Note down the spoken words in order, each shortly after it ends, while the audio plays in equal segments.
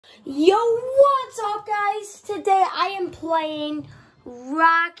Yo, what's up, guys? Today I am playing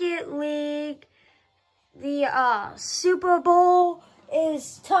Rocket League. The Super Bowl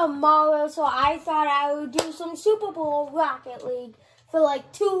is tomorrow, so I thought I would do some Super Bowl Rocket League for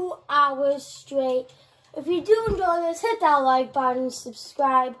like 2 hours straight. If you do enjoy this, hit that like button,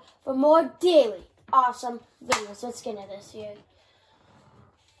 subscribe for more daily awesome videos. Let's get into this here.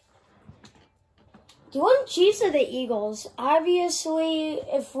 Do you want Chiefs or the Eagles? Obviously,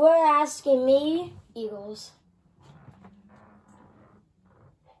 if we're asking me, Eagles.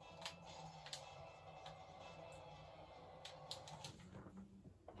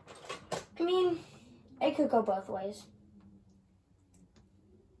 I mean, it could go both ways.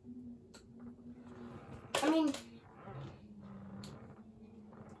 I mean,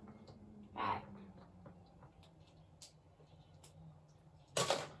 alright.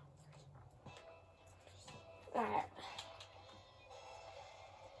 Alright.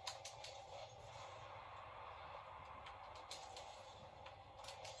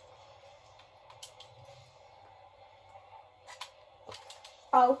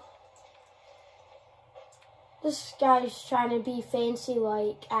 Oh. This guy's trying to be fancy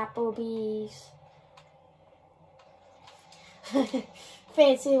like Applebee's.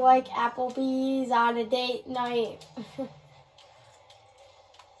 Fancy like Applebee's on a date night.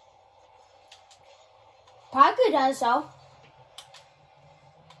 Parker does so.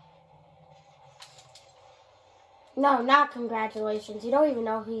 No, not congratulations. You don't even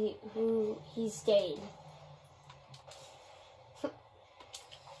know who he's dating.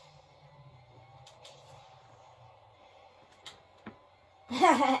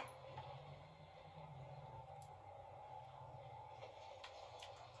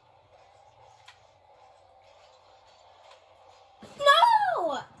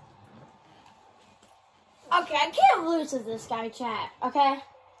 No! Okay, I can't lose to this guy, chat, okay?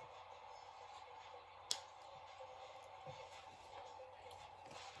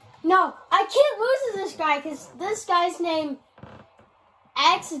 No, I can't lose to this guy because this guy's name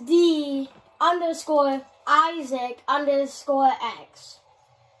XD_Isaac_X.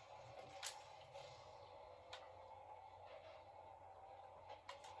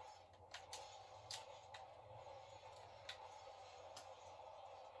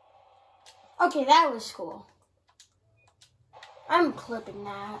 Okay, that was cool. I'm clipping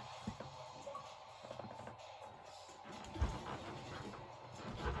that.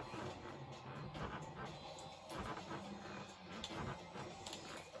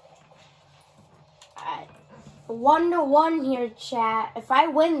 Alright. 1-1 here, chat. If I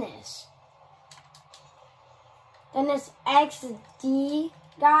win this, then this XD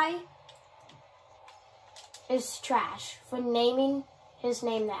guy is trash for naming his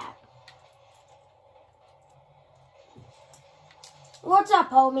name that. What's up,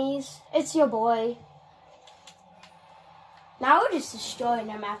 homies? It's your boy. Now we're just destroying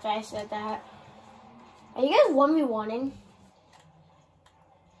them after I said that. Are you guys 1v1ing?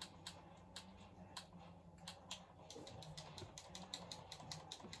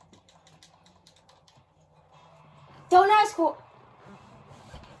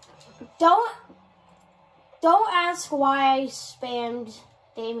 Don't ask why I spammed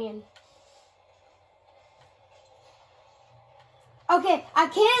Damien. Okay, I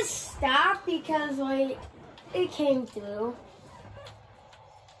can't stop because, like, it came through.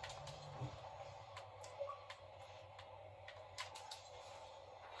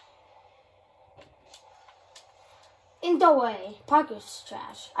 In the way, Parker's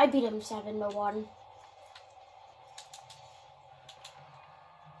trash. I beat him 7-1.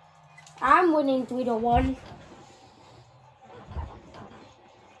 I'm winning 3-1.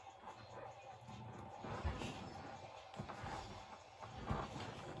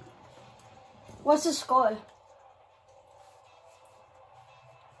 What's the score?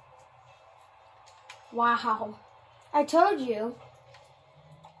 Wow. I told you.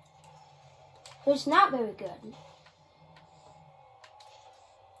 It's not very good.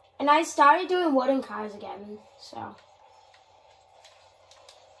 And I started doing wooden cars again, so.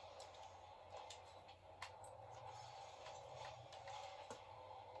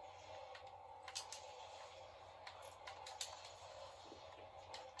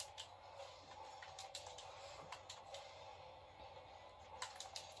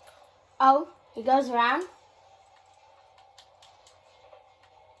 Oh, he goes around?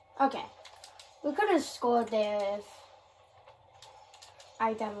 Okay. We could have scored there if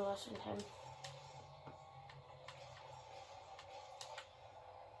I demolished him.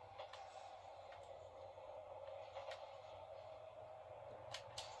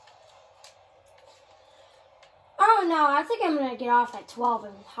 Oh no, No, I think I'm gonna get off at 12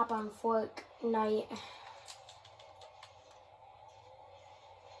 and hop on Fortnite.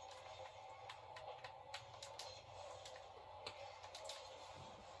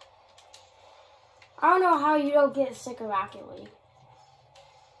 I don't know how you don't get sick of Rocket League.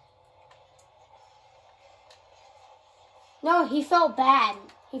 No, he felt bad.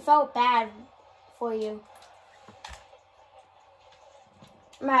 He felt bad for you.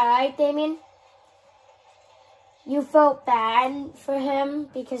 Am I right, Damien? You felt bad for him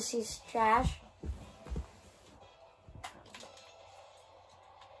because he's trash?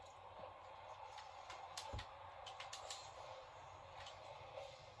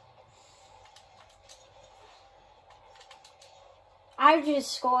 I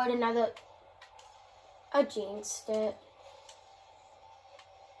just scored a jinxed it.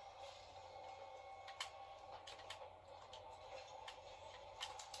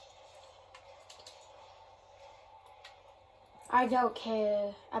 I don't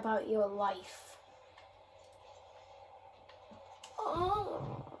care about your life.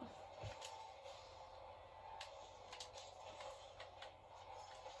 Oh.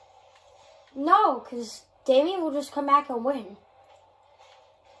 No, because Damien will just come back and win.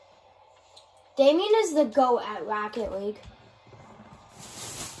 Damien is the GOAT at Rocket League.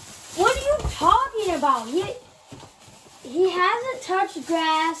 What are you talking about? He hasn't touched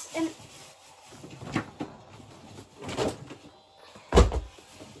grass and...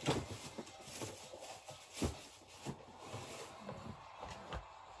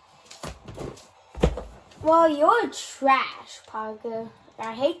 Well, you're trash, Parker.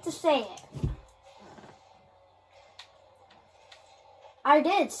 I hate to say it. I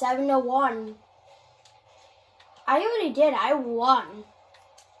did, 7-1. I already did, I won.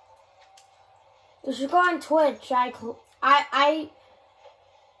 You should go on Twitch. I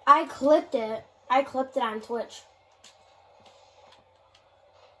clipped it. I clipped it on Twitch.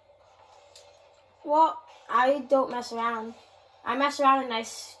 Well, I don't mess around. I mess around and I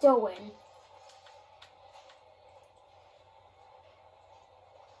still win.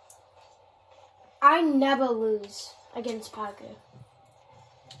 I never lose against Parker.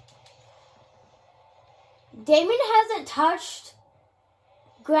 Damien hasn't touched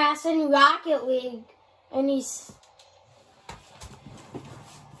grass in Rocket League, and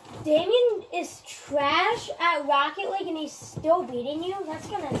Damien is trash at Rocket League, and he's still beating you? That's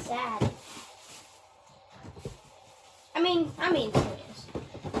kind of sad. I mean, serious.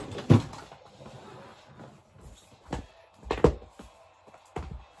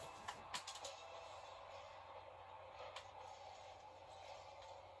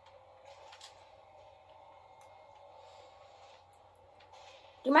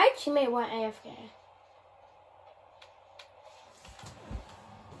 My teammate went AFK.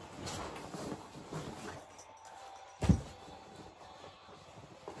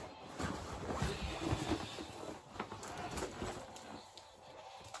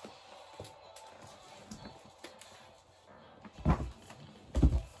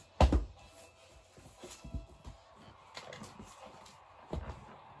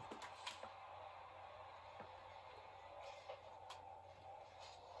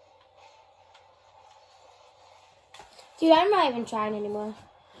 Dude, I'm not even trying anymore.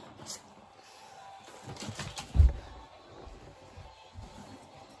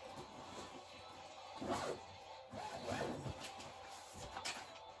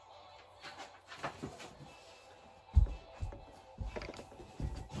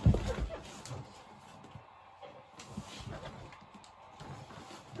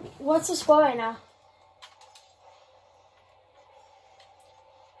 What's the score right now?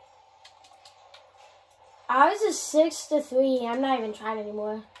 Ours is 6-3. I'm not even trying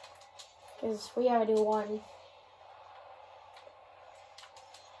anymore because we already won.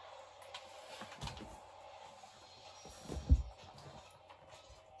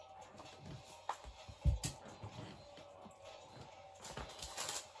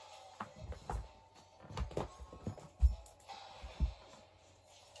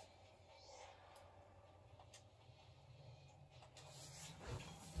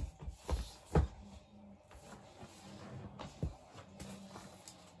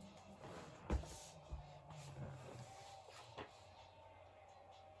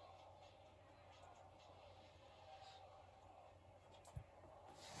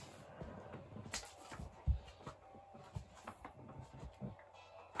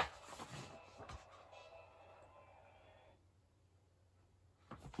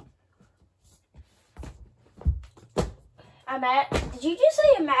 Did you just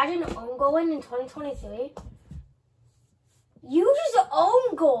say imagine own goaling in 2023? You just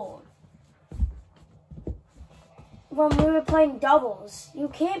own goal. when we were playing doubles. You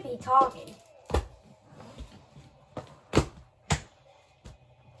can't be talking.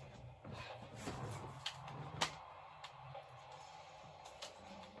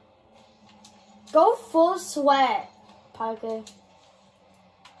 Go full sweat, Parker.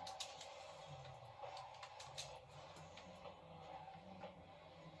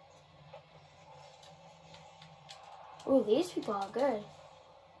 Ooh, these people are good.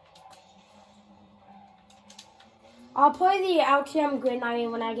 I'll play the LTM Grid 90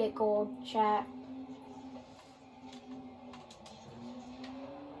 when I get gold, chat.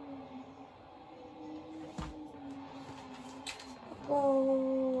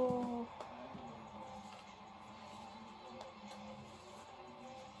 Oh.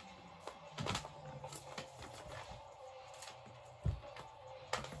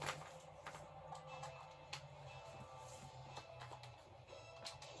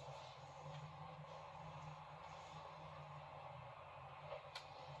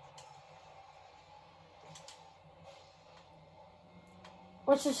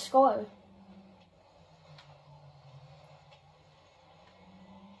 What's the score?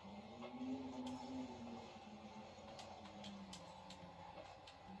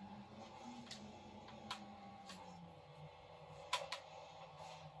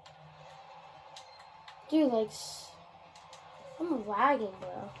 Dude, like, I'm lagging,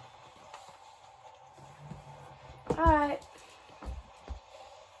 bro. Alright.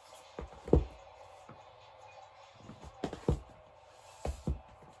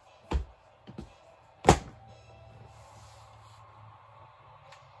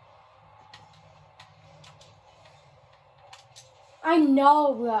 I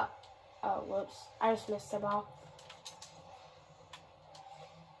know, bro. Oh, whoops. I just missed the ball.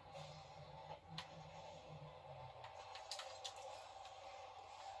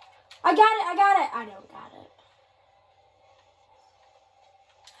 I got it, I got it. I don't got it.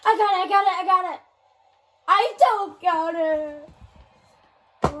 I got it, I got it, I got it. I don't got it.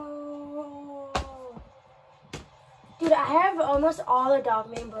 Oh. Dude, I have almost all the Dog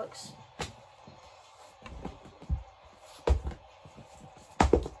Man books.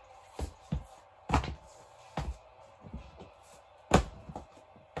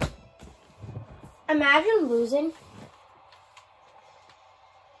 Imagine losing.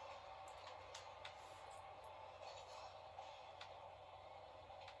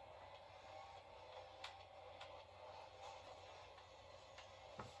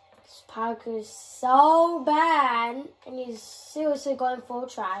 This Parker's so bad, and he's seriously going full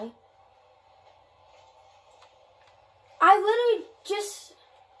try. I literally just...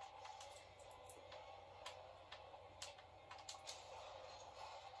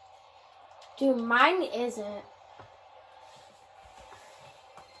 Dude, mine isn't.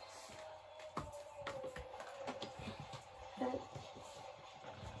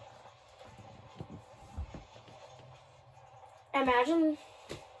 Imagine.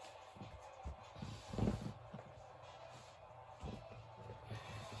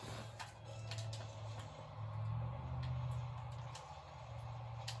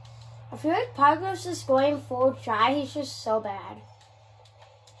 I feel like Parker's just going full try. He's just so bad.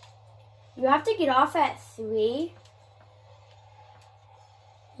 You have to get off at 3.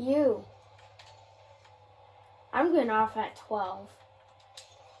 I'm getting off at 12.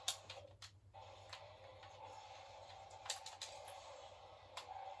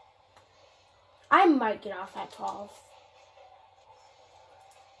 I might get off at 12.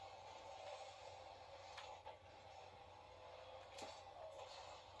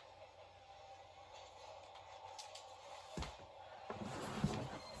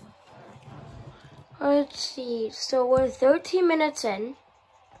 Let's see. So we're 13 minutes in.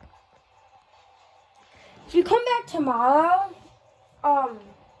 If you come back tomorrow, I'll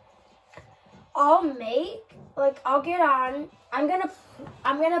get on. I'm gonna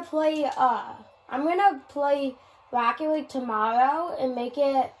play Rocket League tomorrow and make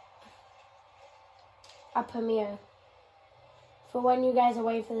it a premiere. For when you guys are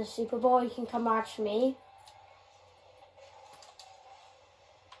waiting for the Super Bowl, you can come watch me.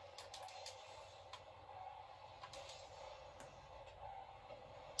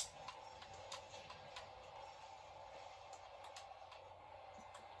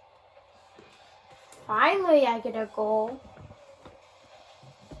 Finally, I get a goal.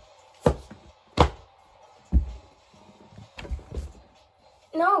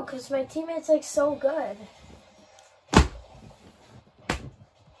 No, because my teammate's like so good.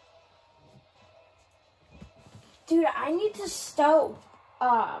 Dude, I need to start,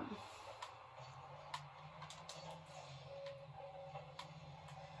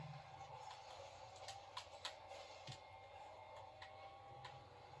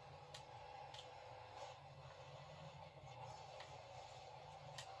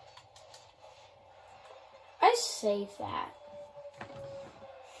 save that.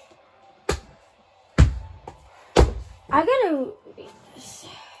 I gotta read this.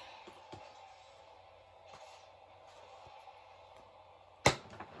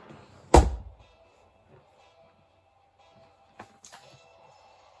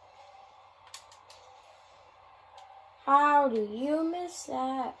 How do you miss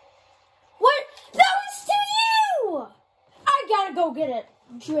that? What? That was to you! I gotta go get a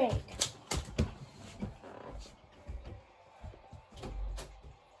drink.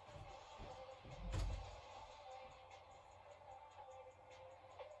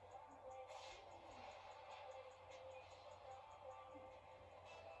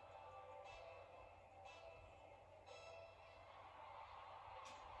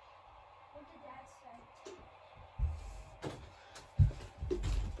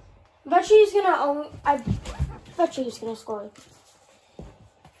 I bet she's gonna score.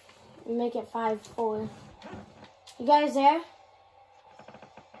 Make it 5-4. You guys there?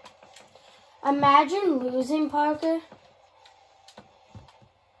 Imagine losing, Parker.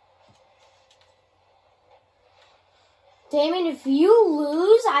 Damien, if you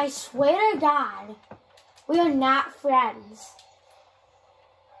lose, I swear to God, we are not friends.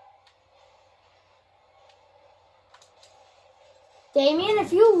 Damien,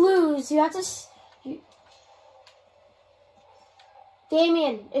 if you lose, you have to...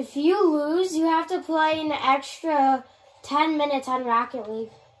 Damien, if you lose, you have to play an extra 10 minutes on Rocket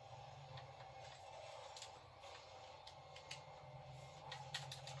League.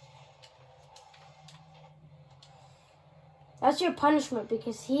 That's your punishment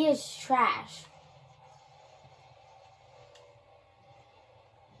because he is trash.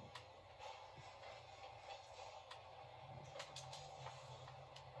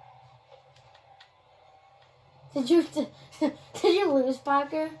 Did you lose,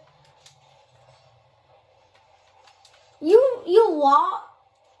 Parker? You lost?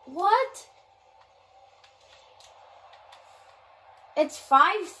 What? It's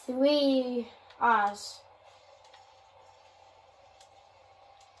 5-3 us.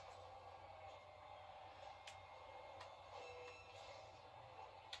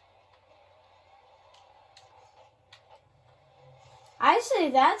 I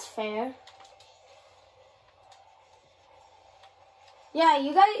say that's fair. Yeah,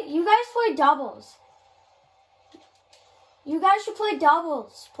 you guys play doubles. You guys should play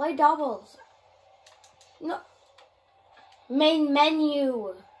doubles. Play doubles. No. Main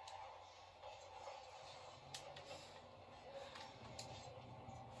menu.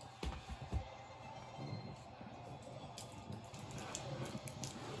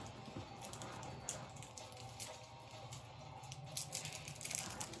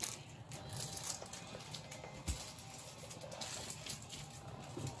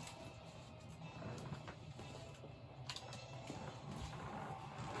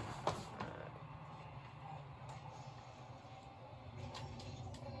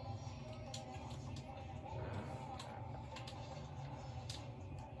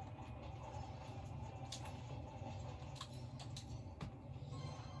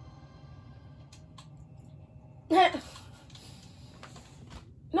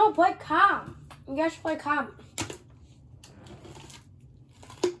 No, play calm. You guys should play calm.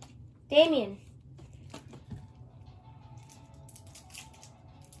 Damien.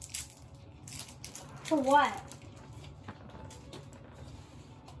 For what?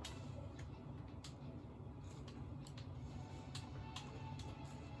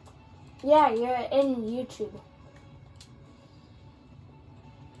 Yeah, you're in YouTube.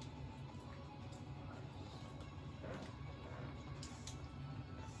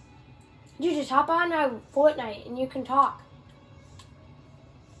 You just hop on Fortnite and you can talk.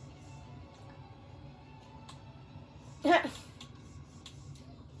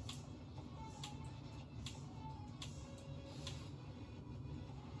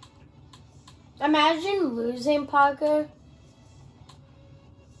 Imagine losing, Parker.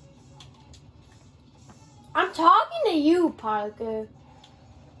 I'm talking to you, Parker.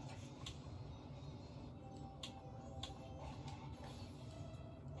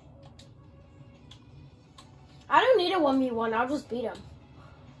 I don't need a 1v1, I'll just beat him.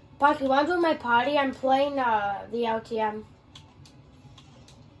 Parker, you want to join my party? I'm playing the LTM.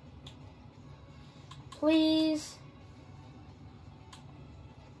 Please.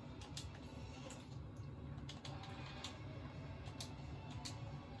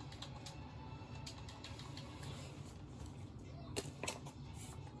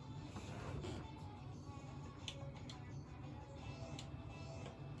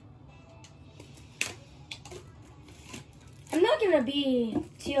 I'm not gonna be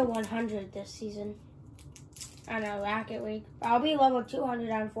tier 100 this season. I know, Rocket League. I'll be level 200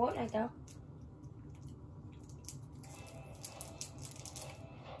 on Fortnite though.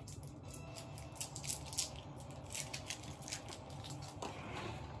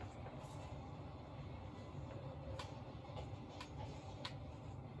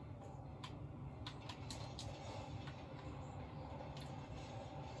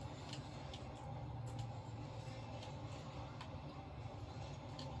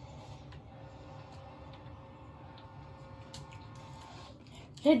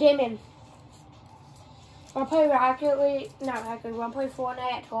 Hey Damon, wanna play Rocket League? Not Rocket League, wanna play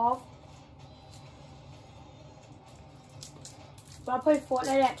Fortnite at 12? Wanna play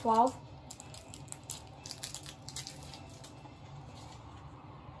Fortnite at 12?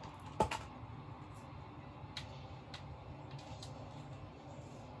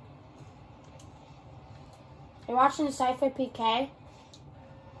 You're watching Cypher PK?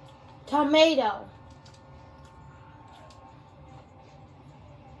 Tomato.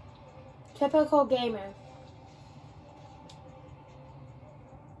 Typical gamer.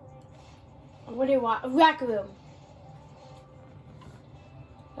 What do you watch? Rec Room.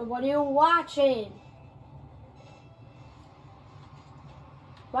 And what are you watching?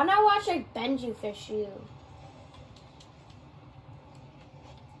 Why not watch like Benji Fish You?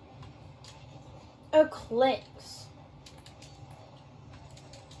 Eclipse.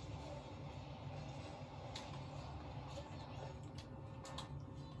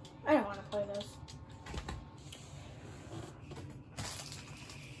 I don't want to play this.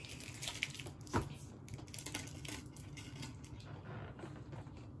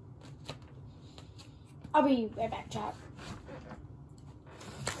 I'll be right back, chat.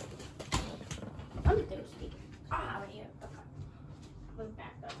 I'm thirsty. Ah, right here. Okay. I'll be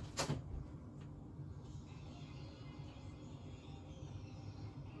back though.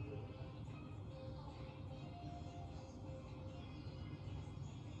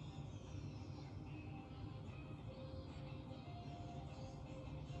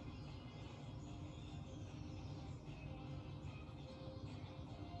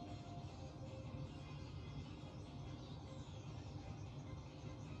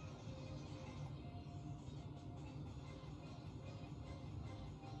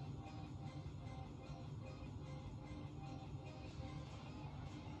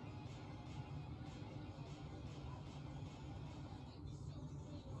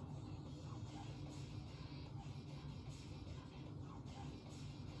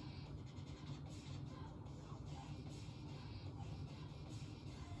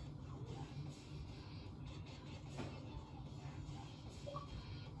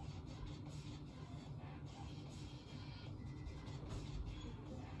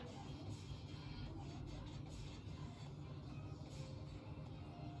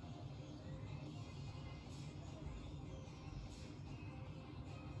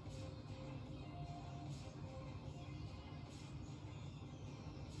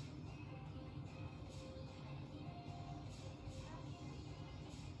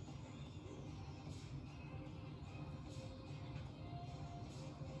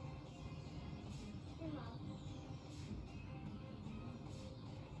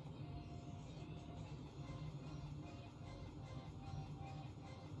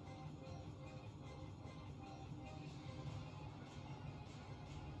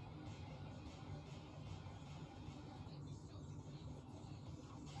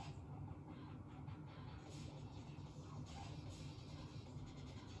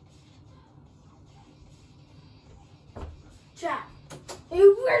 Chat, are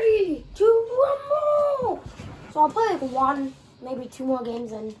you ready to rumble? So I'll play like one, maybe two more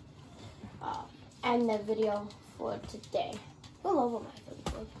games and end the video for today. Go over my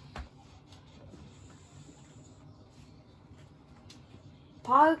Facebook.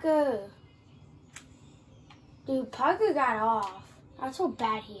 Parker. Dude, Parker got off. That's how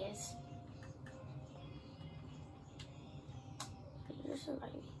bad he is. There's somebody.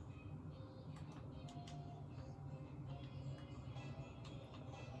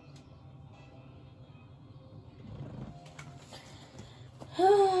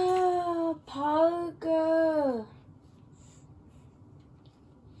 Parker.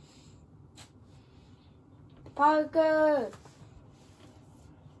 Parker.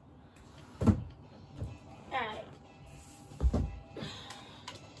 Alright.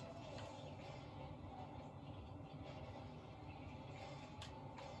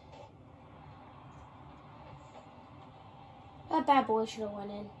 That bad boy should have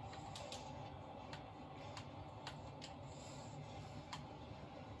went in.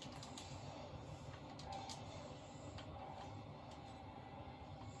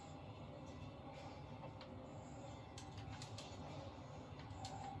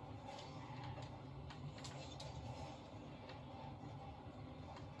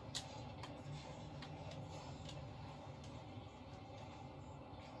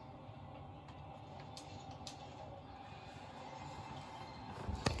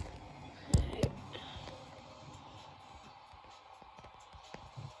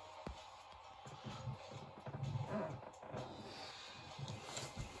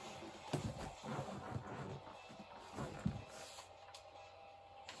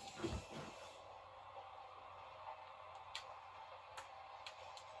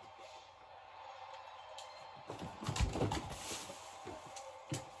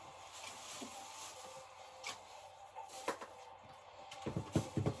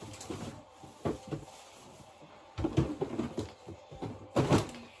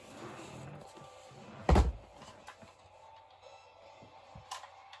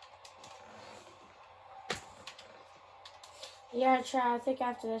 Yeah, Chad, I think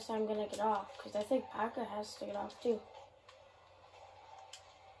after this I'm gonna get off, because I think Parker has to get off too.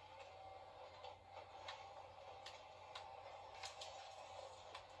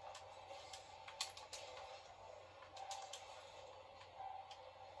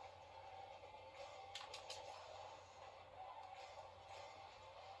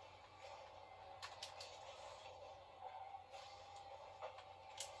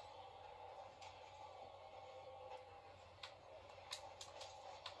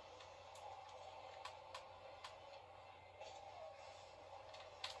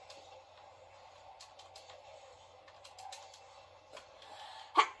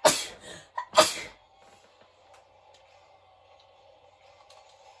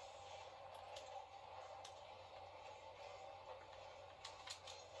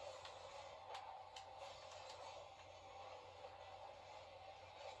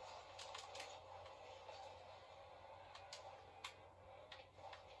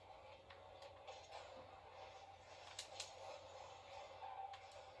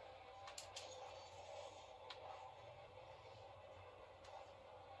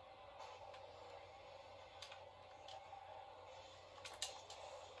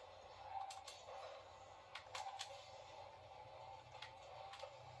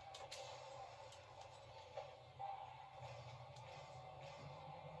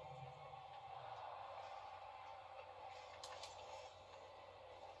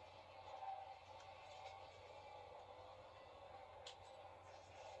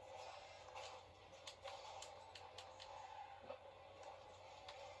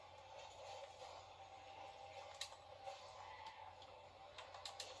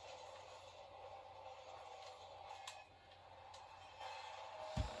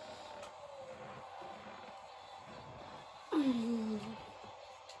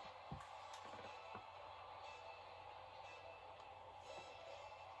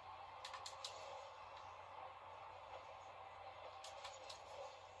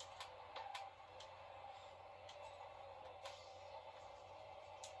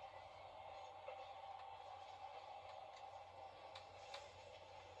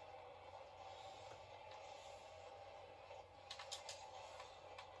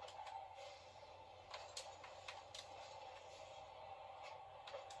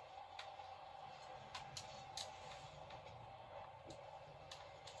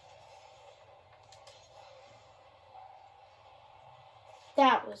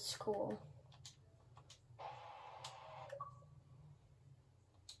 That was cool.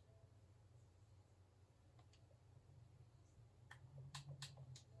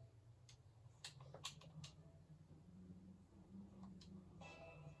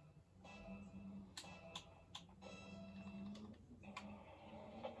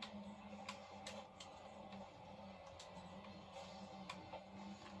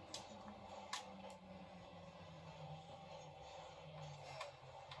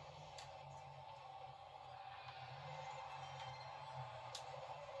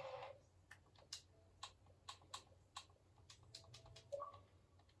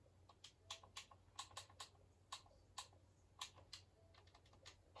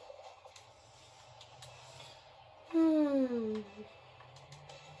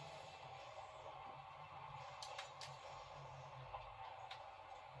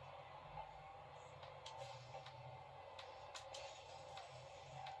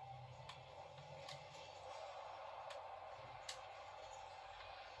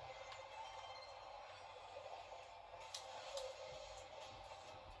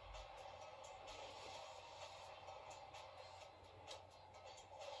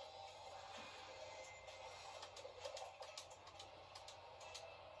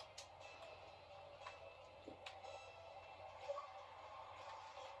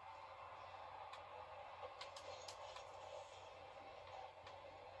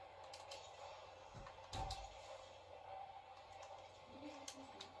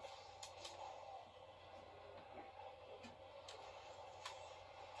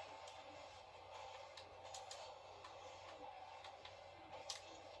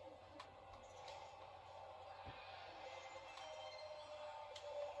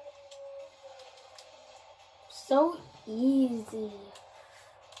 So easy.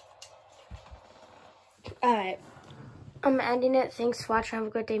 Alright. I'm ending it. Thanks for watching. Have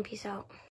a good day and peace out.